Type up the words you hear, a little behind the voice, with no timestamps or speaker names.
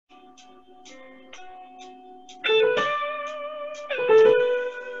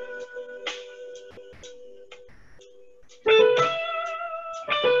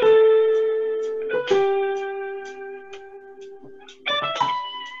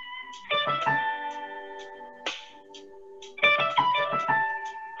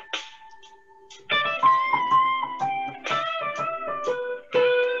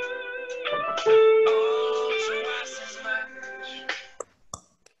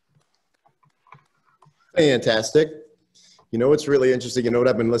Fantastic. You know what's really interesting? You know what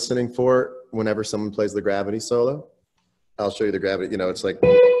I've been listening for whenever someone plays the gravity solo? I'll show you the gravity. You know, it's like.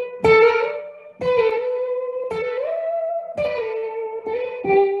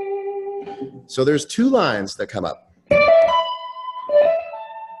 So there's two lines that come up.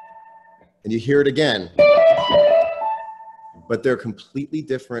 And you hear it again. But they're completely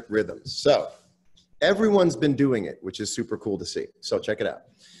different rhythms. So everyone's been doing it, which is super cool to see. So check it out.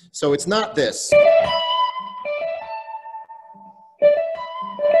 So it's not this.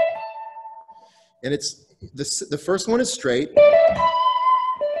 And it's the first one is straight.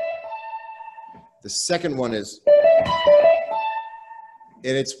 The second one is,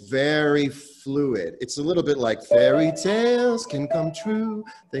 and it's very fluid. It's a little bit like fairy tales can come true.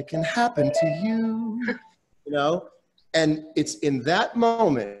 They can happen to you, you know? And it's in that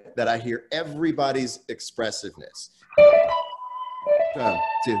moment that I hear everybody's expressiveness. Da,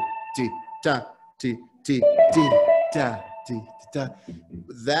 di, di, da, di, di, di, da, di.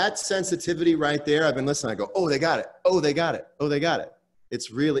 That sensitivity right there, I've been listening. I go, oh, they got it. Oh, they got it. Oh, they got it. It's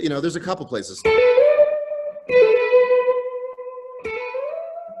really, you know, there's a couple places.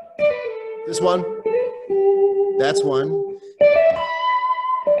 This one. That's one.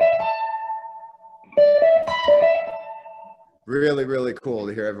 Really, really cool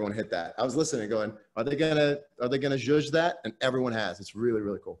to hear everyone hit that. I was listening going, are they gonna zhuzh that? And everyone has. It's really,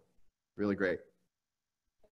 really cool. Really great.